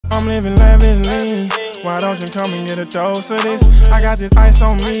I'm living lavishly. Why don't you come and get a dose of this? I got this ice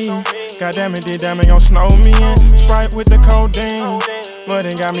on me. God damn it, did that man gon' snow me in? Sprite with the codeine, but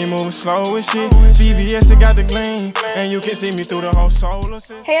it got me moving slow as shit. VVS, it got the gleam, and you can see me through the whole solar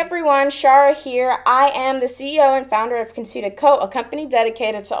system. Hey everyone, Shara here. I am the CEO and founder of Curtsey, a company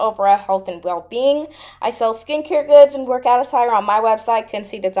dedicated to overall health and well-being. I sell skincare goods and workout attire on my website,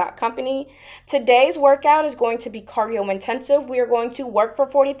 Curtsey.company. Today's workout is going to be cardio intensive. We are going to work for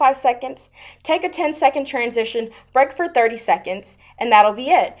 45 seconds, take a 10-second transition, break for 30 seconds, and that'll be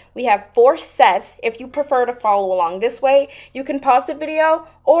it. We have 4 sets. If you prefer to follow along this way, you can pause the video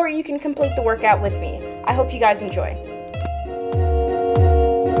or you can complete the workout with me. I hope you guys enjoy.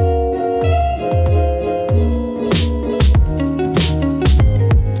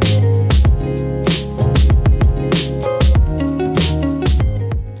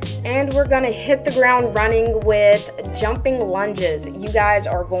 And we're gonna hit the ground running with jumping lunges. You guys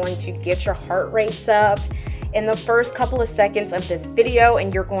are going to get your heart rates up in the first couple of seconds of this video,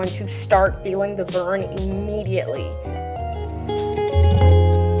 and you're going to start feeling the burn immediately.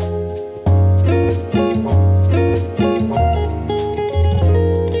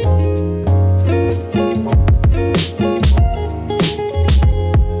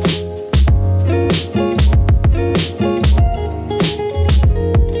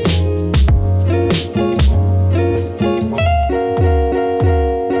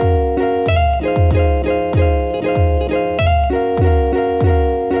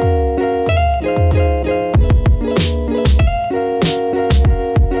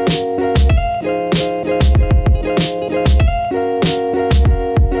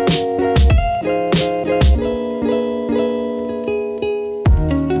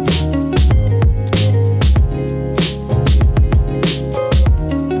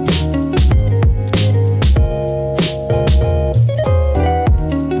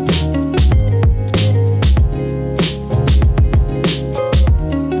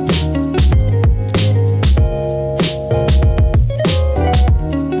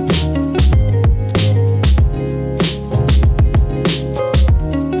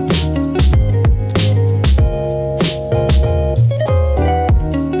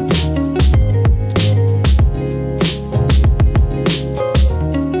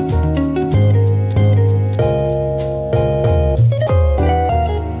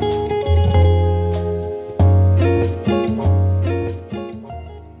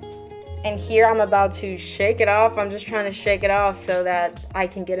 And here I'm about to shake it off. I'm just trying to shake it off so that I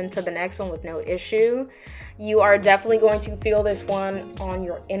can get into the next one with no issue. You are definitely going to feel this one on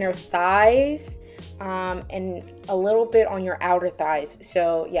your inner thighs and a little bit on your outer thighs.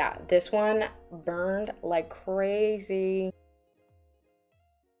 So yeah, this one burned like crazy.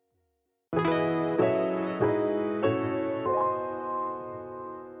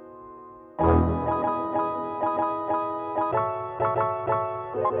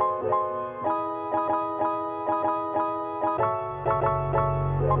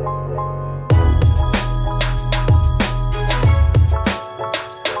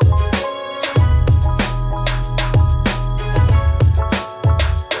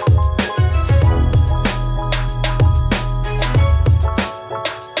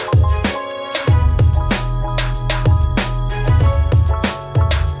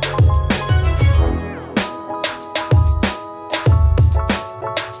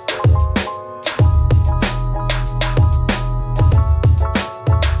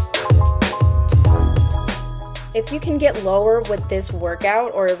 If you can get lower with this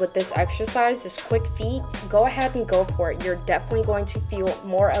workout or with this exercise, this quick feet, go ahead and go for it. You're definitely going to feel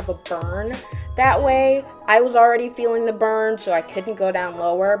more of a burn that way. I was already feeling the burn, so I couldn't go down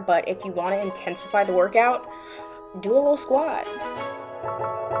lower, but if you want to intensify the workout, do a little squat.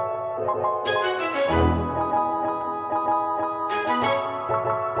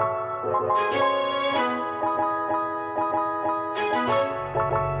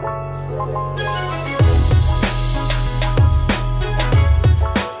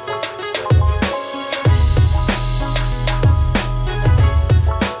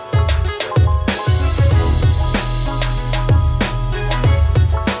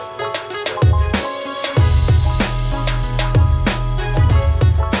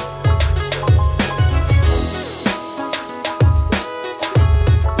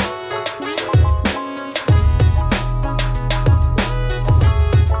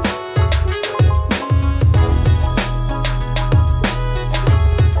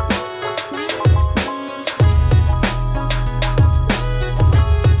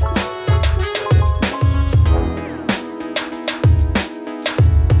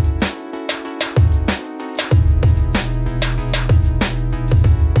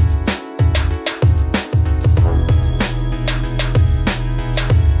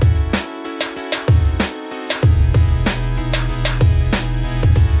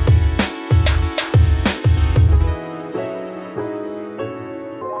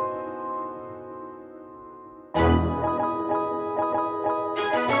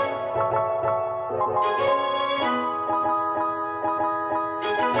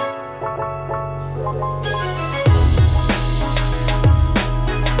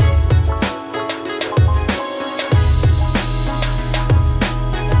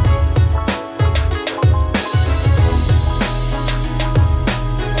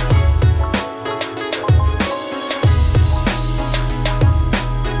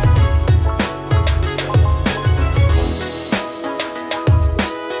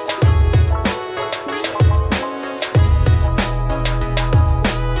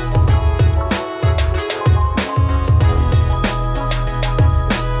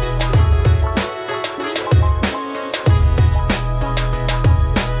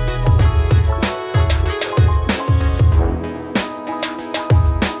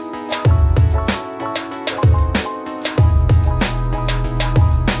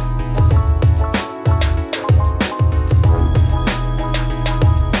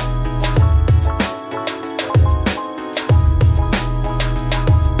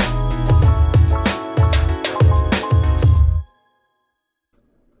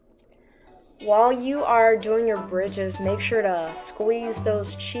 While you are doing your bridges, make sure to squeeze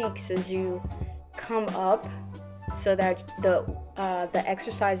those cheeks as you come up so that the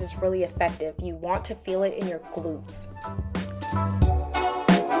exercise is really effective. You want to feel it in your glutes.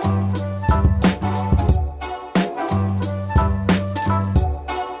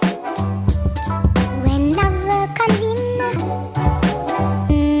 When love comes in,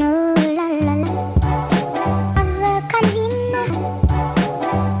 ooh la la la. Love comes in,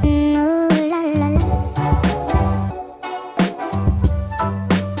 ooh la la la.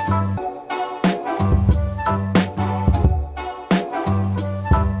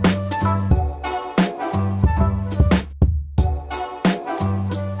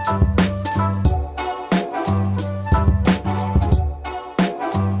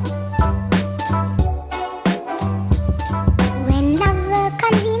 When love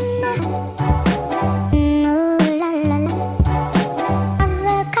comes in, ooh la la la.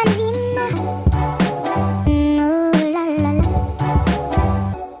 Love comes in, ooh la la la.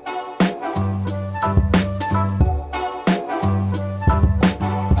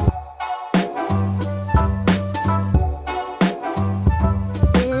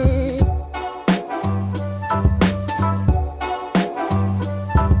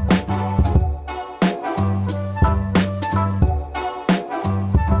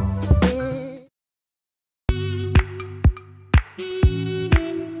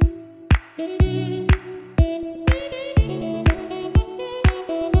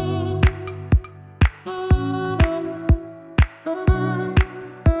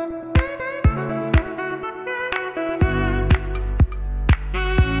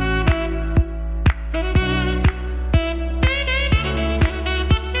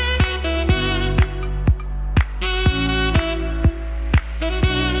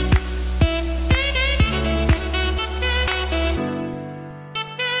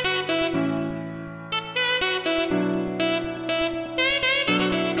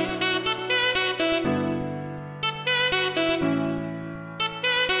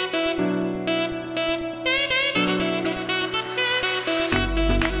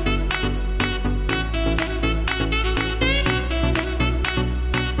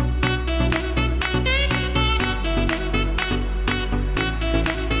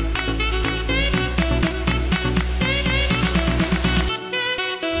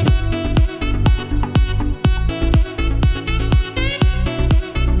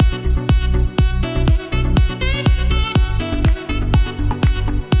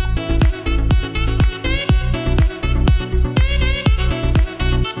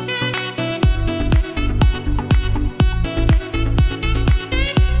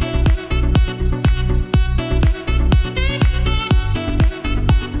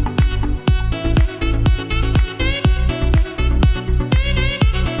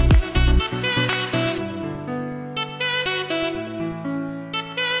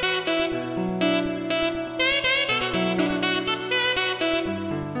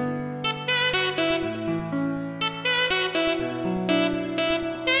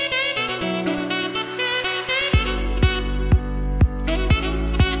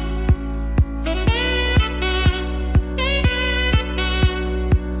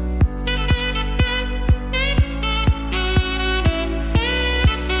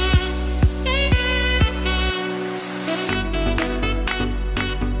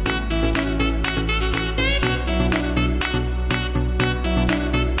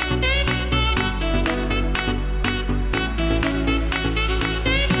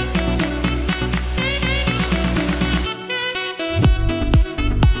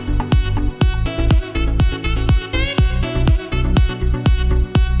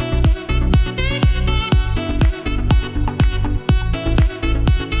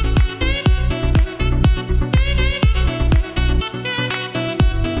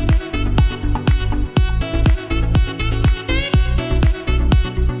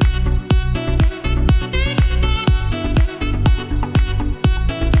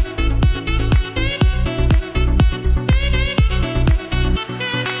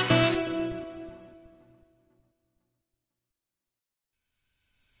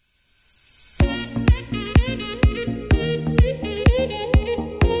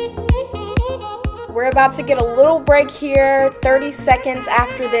 We're about to get a little break here, 30 seconds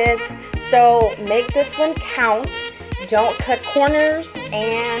after this, so make this one count. Don't cut corners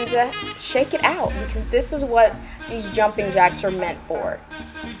and shake it out, because this is what these jumping jacks are meant for.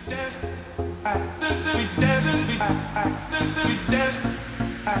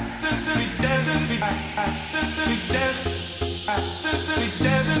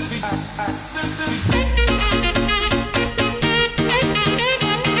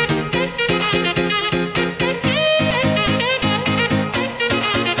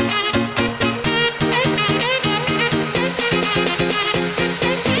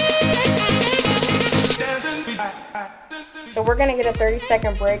 get a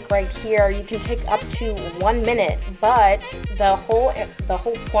 30-second break right here. You can take up to 1 minute, but the whole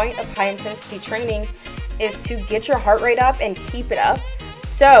point of high intensity training is to get your heart rate up and keep it up.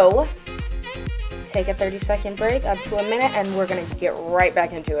 So take a 30-second break up to a minute, and we're gonna get right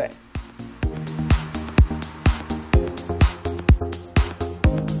back into it.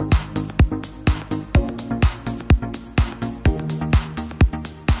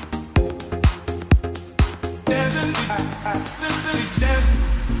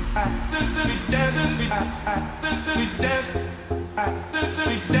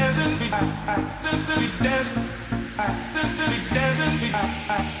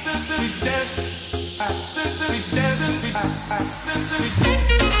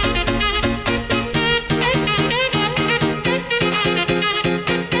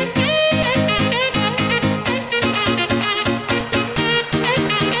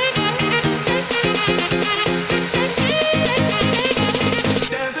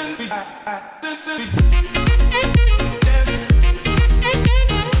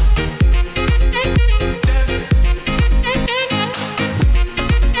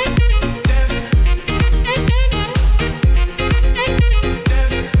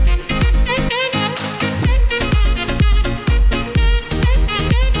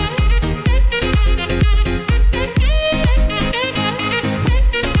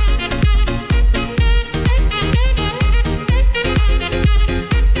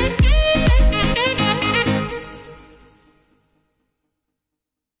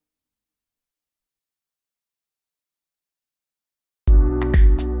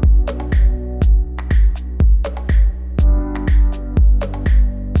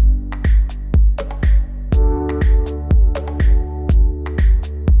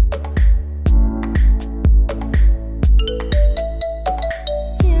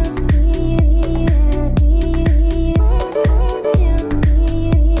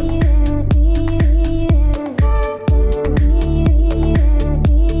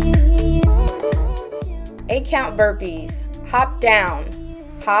 Count burpees. Hop down,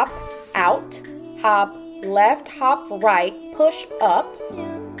 hop out, hop left, hop right, push up,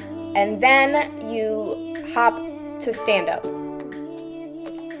 and then you hop to stand up.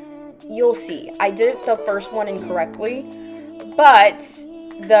 You'll see, I did the first one incorrectly, but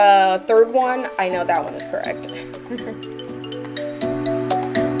the third one, I know that one is correct.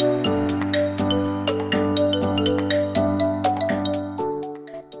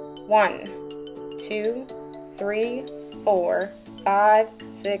 1, 2, 3, 4, 5,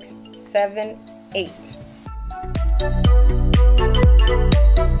 6, 7, 8.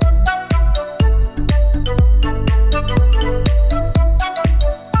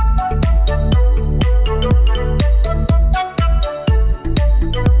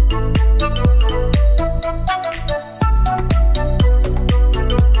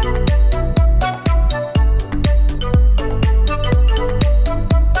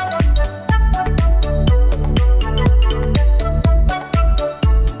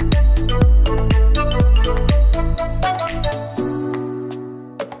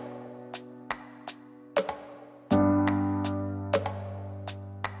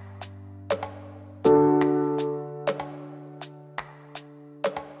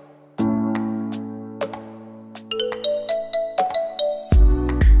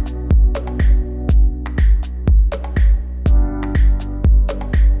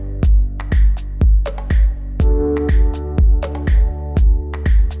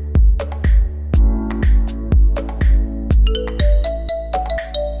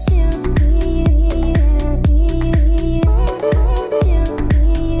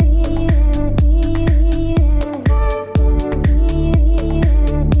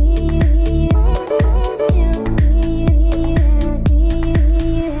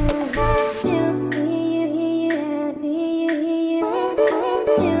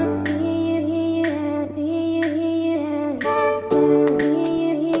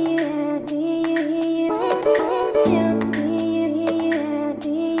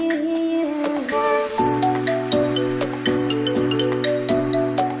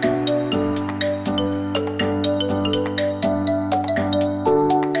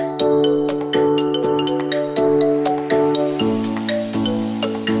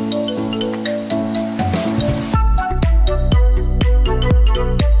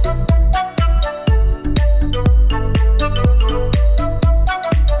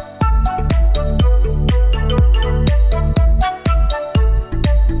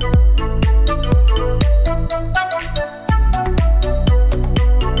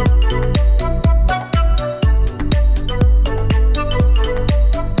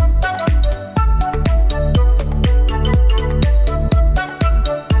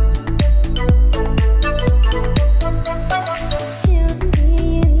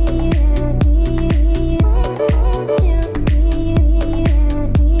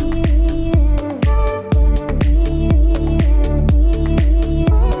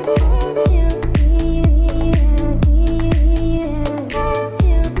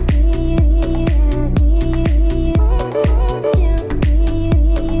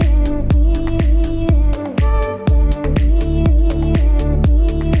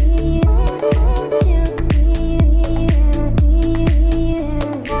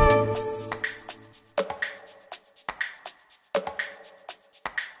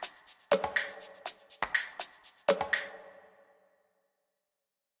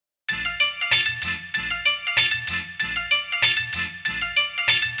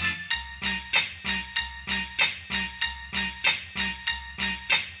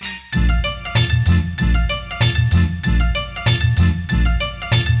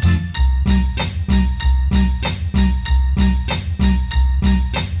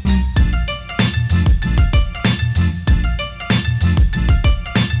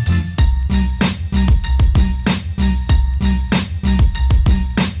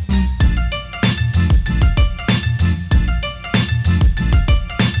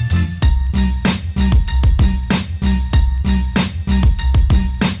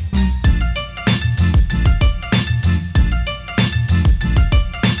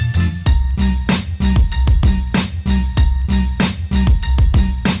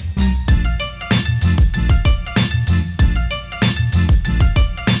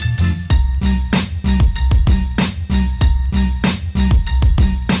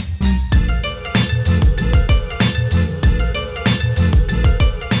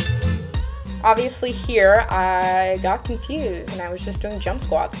 obviously here I got confused and I was just doing jump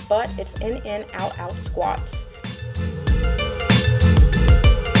squats, but it's in and out squats.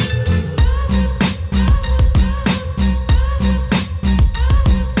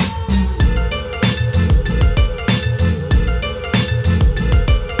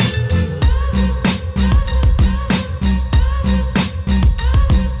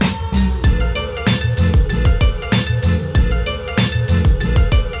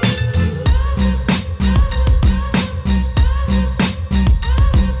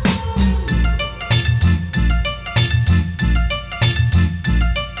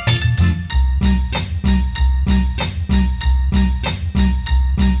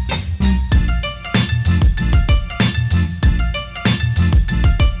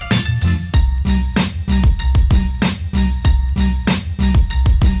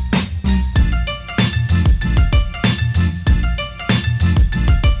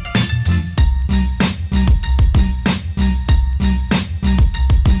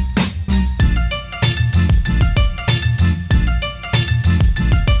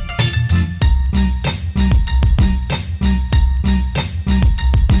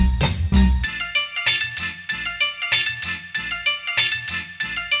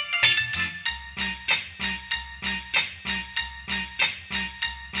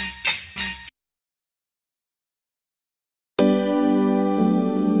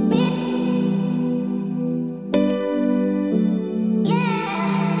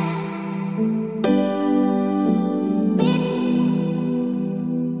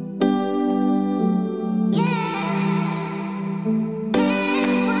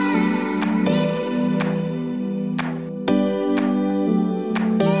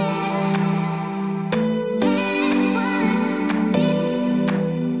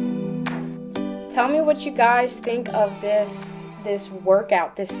 Tell me what you guys think of this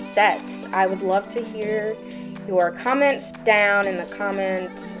workout, this set. I would love to hear your comments down in the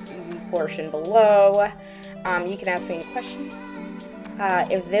comment portion below. You can ask me any questions.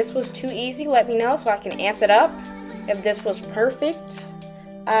 If this was too easy, let me know so I can amp it up. If this was perfect,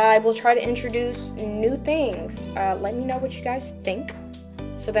 I will try to introduce new things. Let me know what you guys think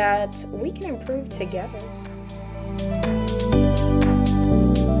so that we can improve together.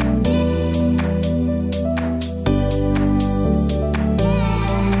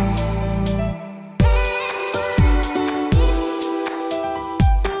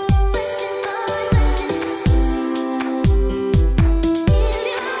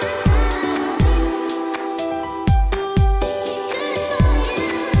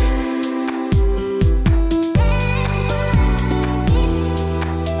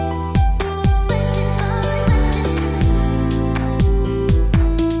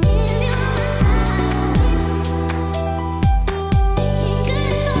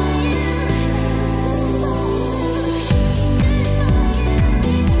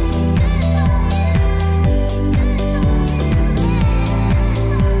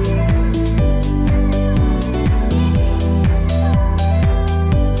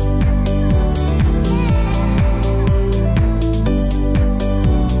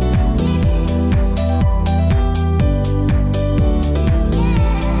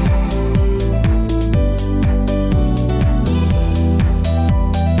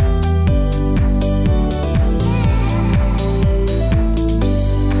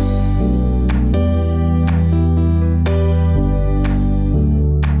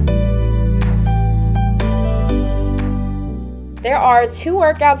 There are 2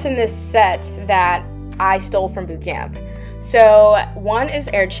 workouts in this set that I stole from boot camp. So one is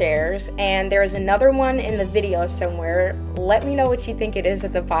air chairs, and there's another one in the video somewhere. Let me know what you think it is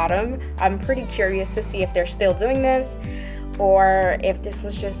at the bottom. I'm pretty curious to see if they're still doing this or if this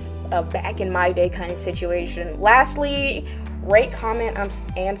was just a back in my day kind of situation. Lastly, rate, comment,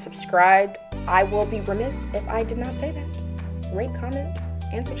 and subscribe. I will be remiss if I did not say that. Rate, comment,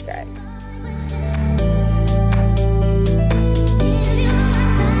 and subscribe.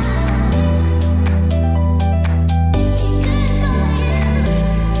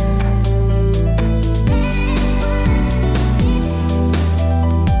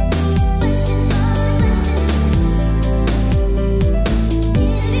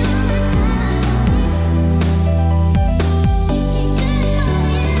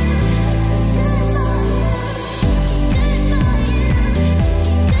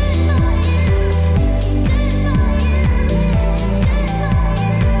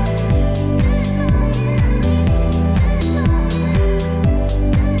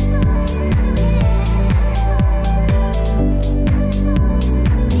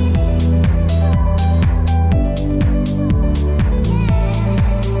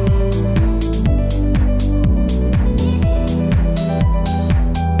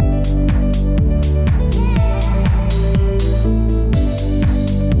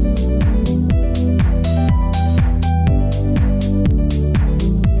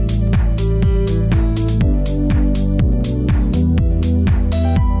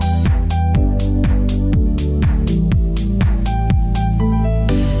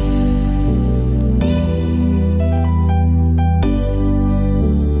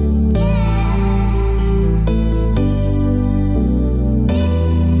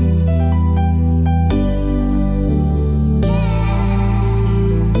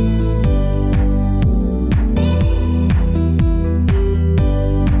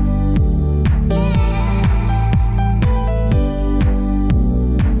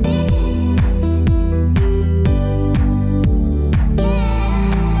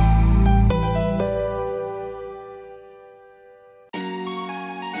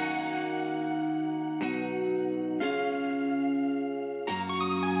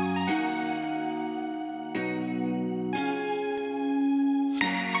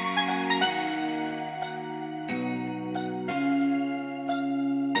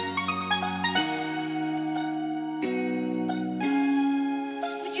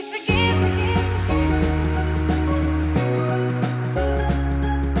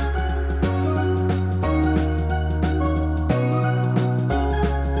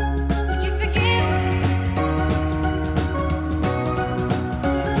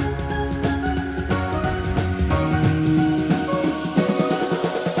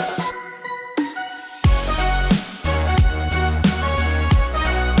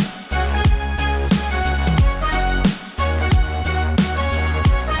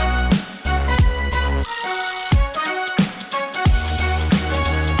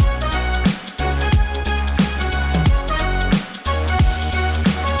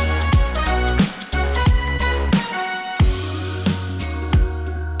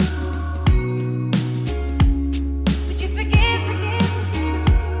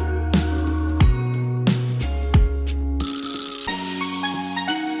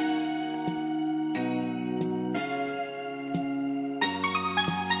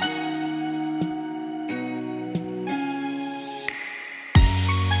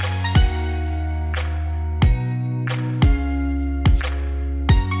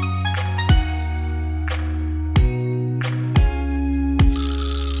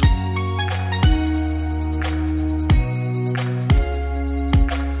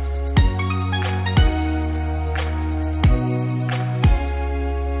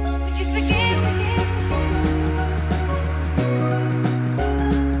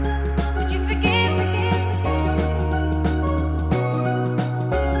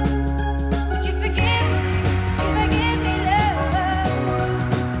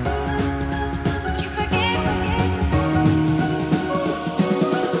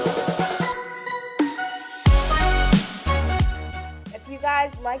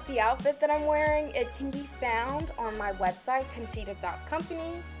 like the outfit that I'm wearing, it can be found on my website,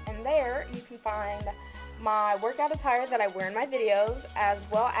 conceited.company, and there you can find my workout attire that I wear in my videos, as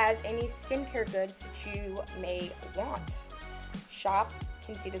well as any skincare goods that you may want. Shop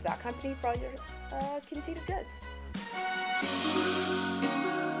conceited.company for all your conceited goods.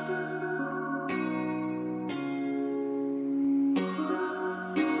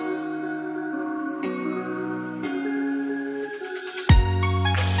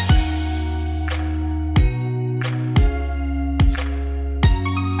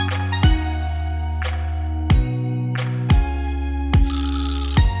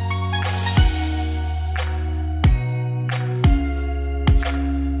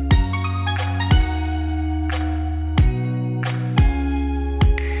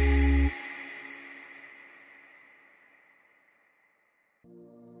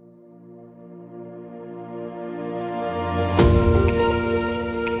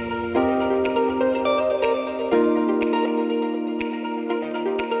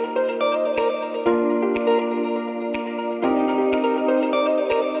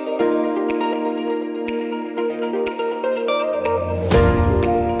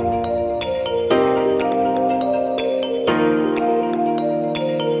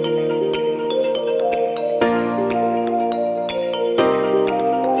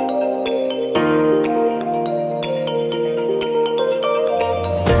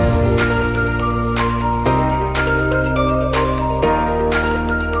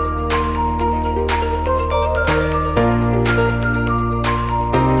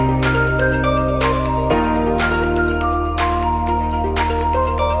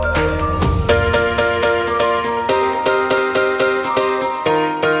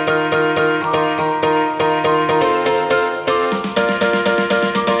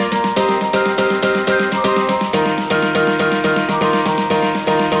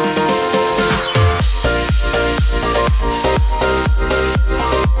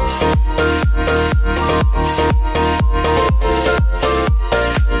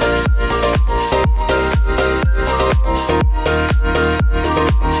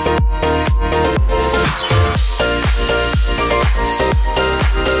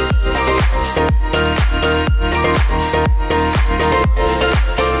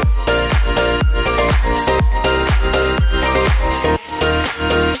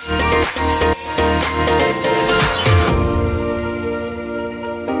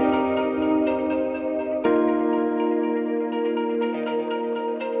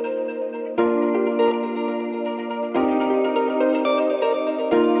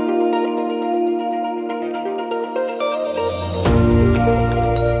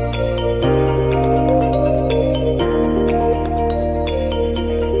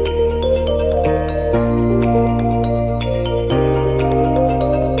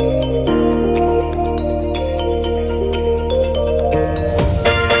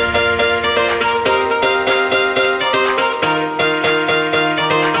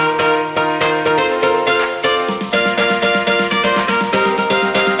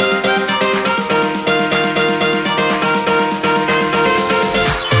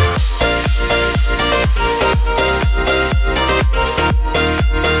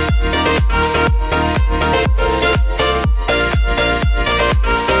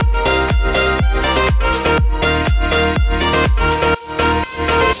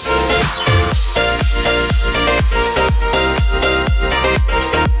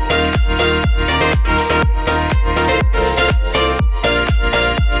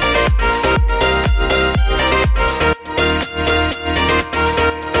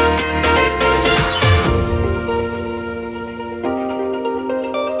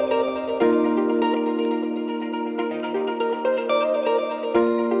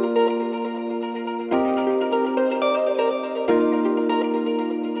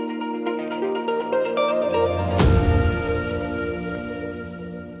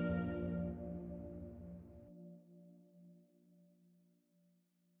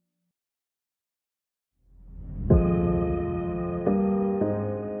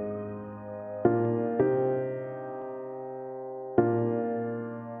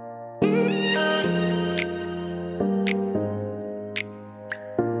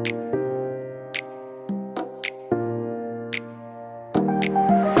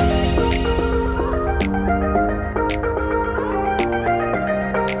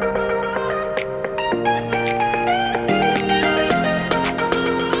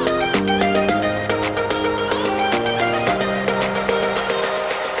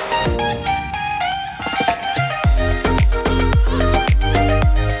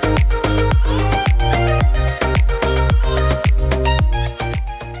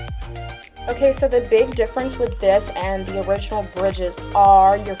 Okay, so the big difference with this and the original bridges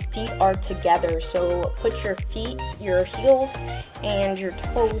are your feet are together. So put your feet, your heels, and your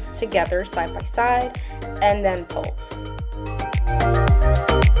toes together side by side, and then pulse.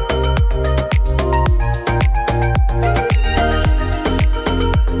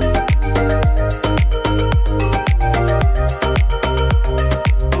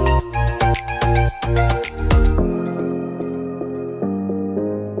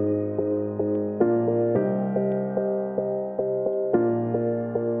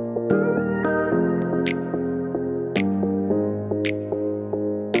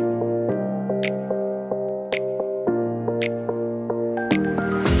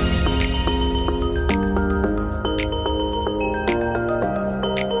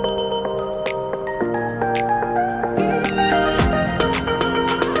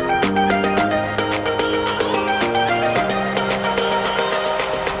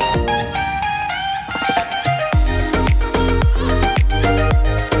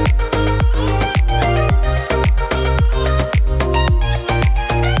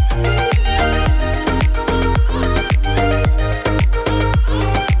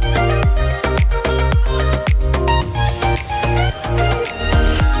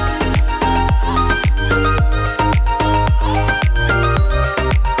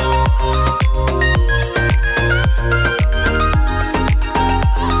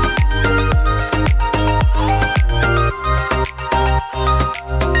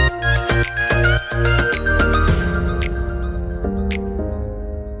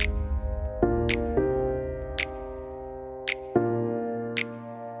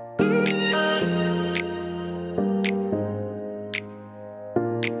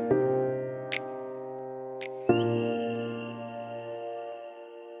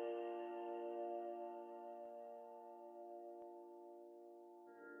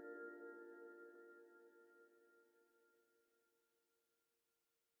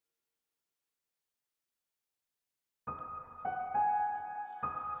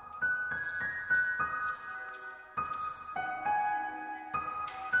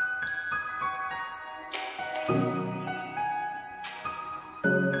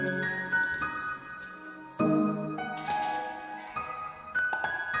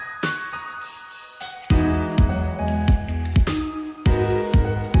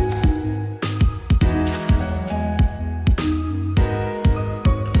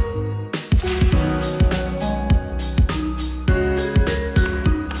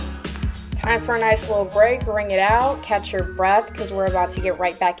 Time for a nice little break, wring it out, catch your breath, because we're about to get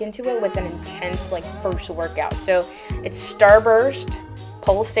right back into it with an intense first workout. So it's Starburst,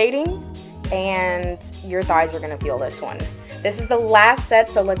 pulsating, and your thighs are going to feel this one. This is the last set,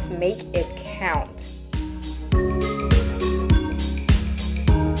 so let's make it count.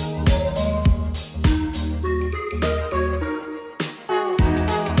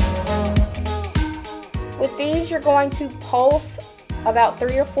 With these, you're going to pulse about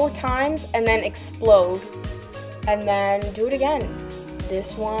 3 or 4 times and then explode, and then do it again.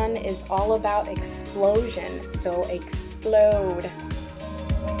 This one is all about explosion, so explode.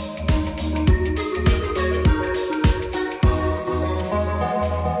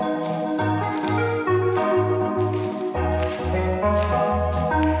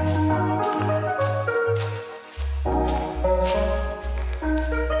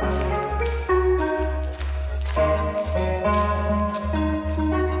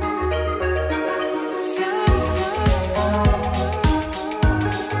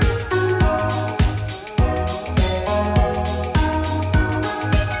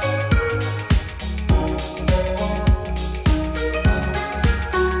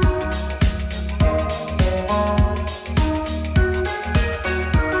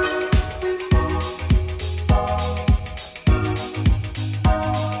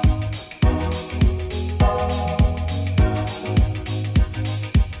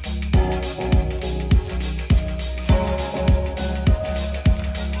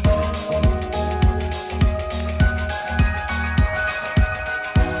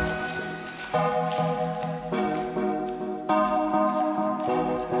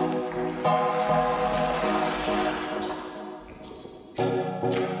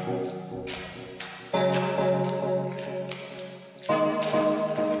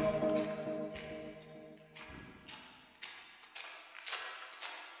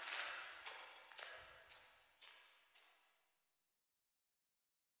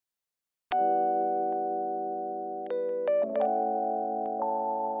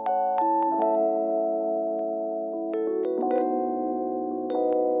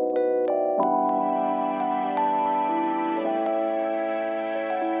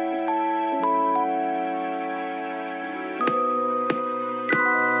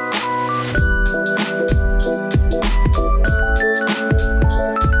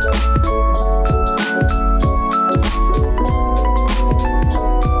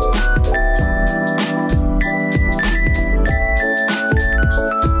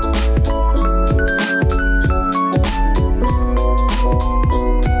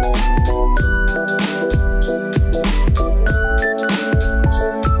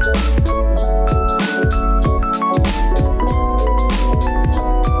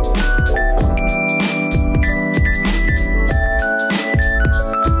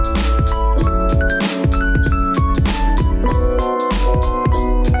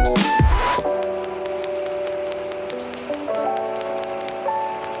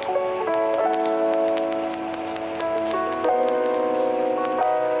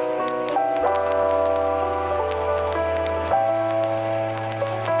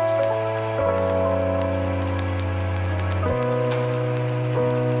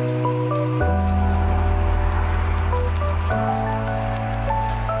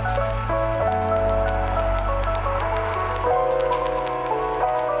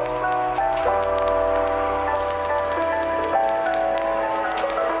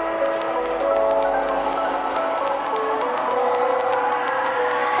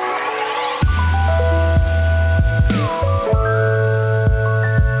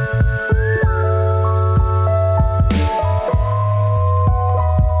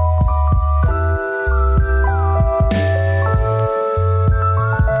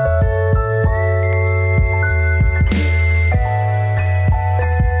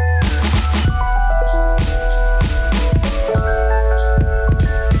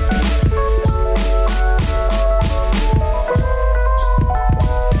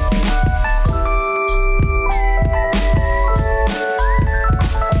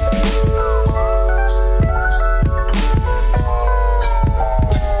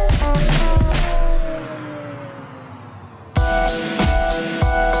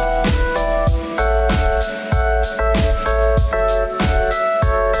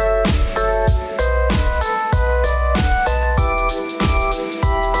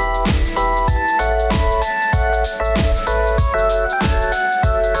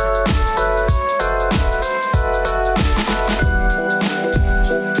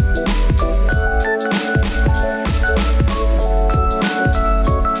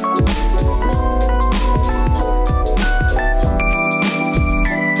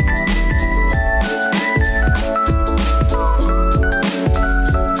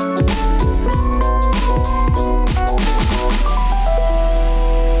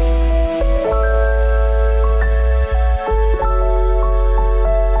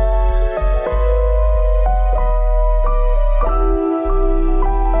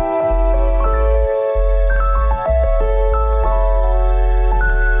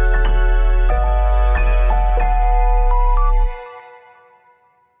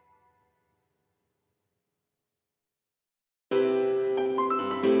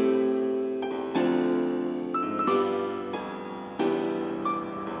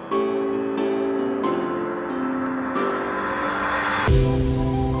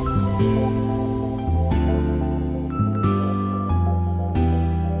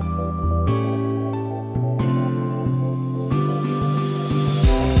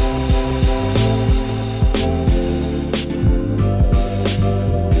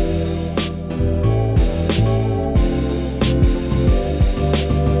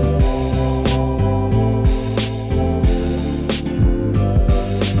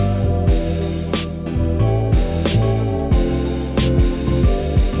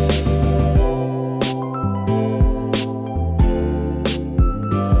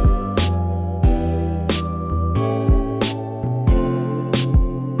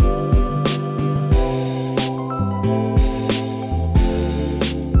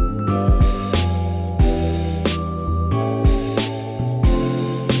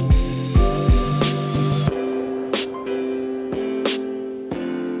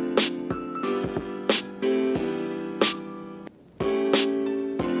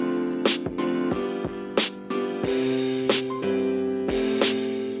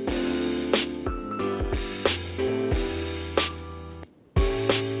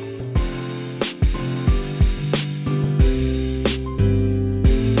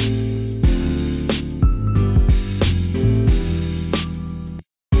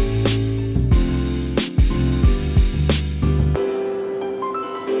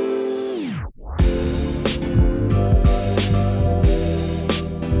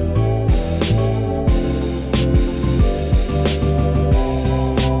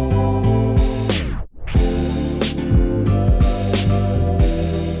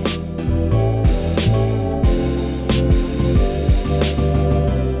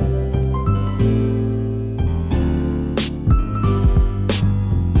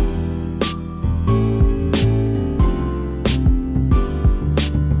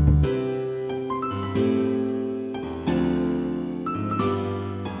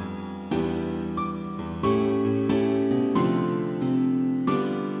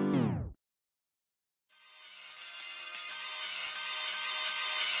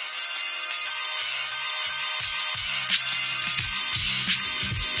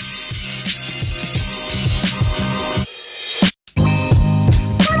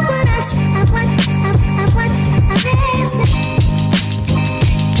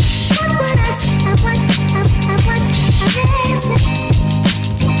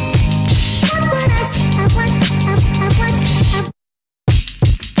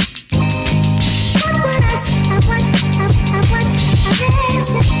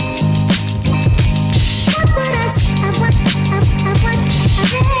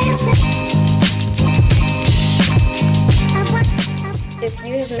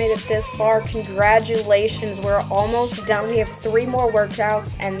 made it this far, congratulations. We're almost done. We have 3 more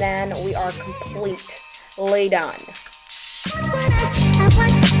workouts and then we are completely done.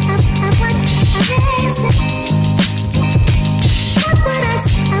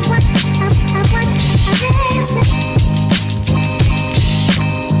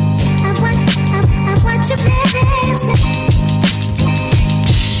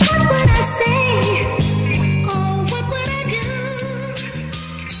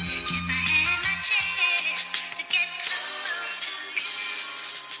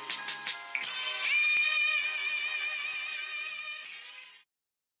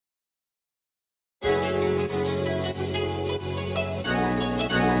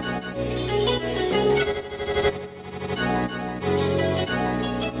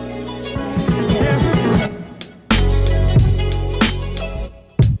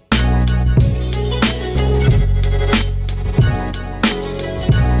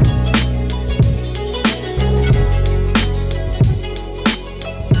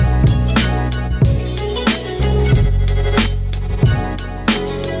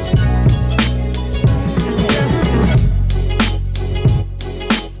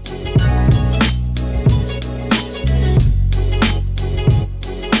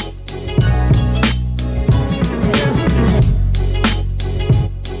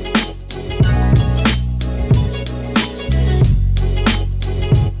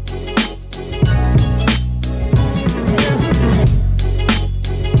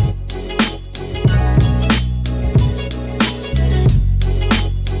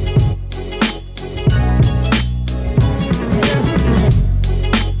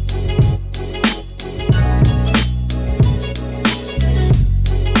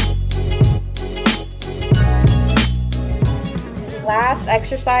 Last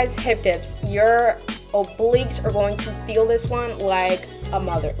exercise, hip dips. Your obliques are going to feel this one like a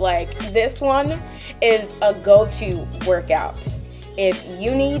mother. Like, this one is a go-to workout. If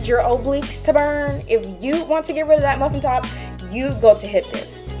you need your obliques to burn, if you want to get rid of that muffin top, you go to hip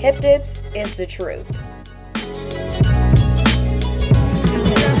dips. Hip dips is the truth.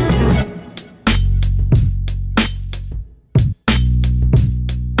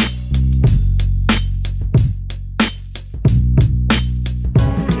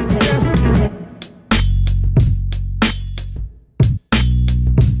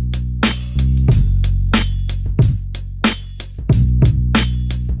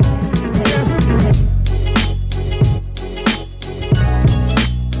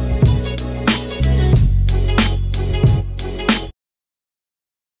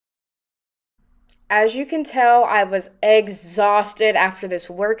 As you can tell, I was exhausted after this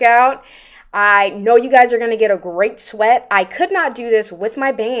workout. I know you guys are going to get a great sweat. I could not do this with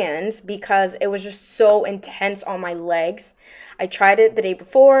my bands because it was just so intense on my legs. I tried it the day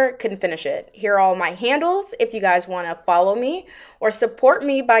before, couldn't finish it. Here are all my handles if you guys want to follow me or support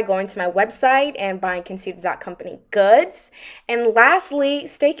me by going to my website and buying conceited.company goods. And lastly,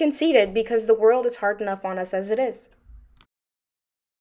 stay conceited because the world is hard enough on us as it is.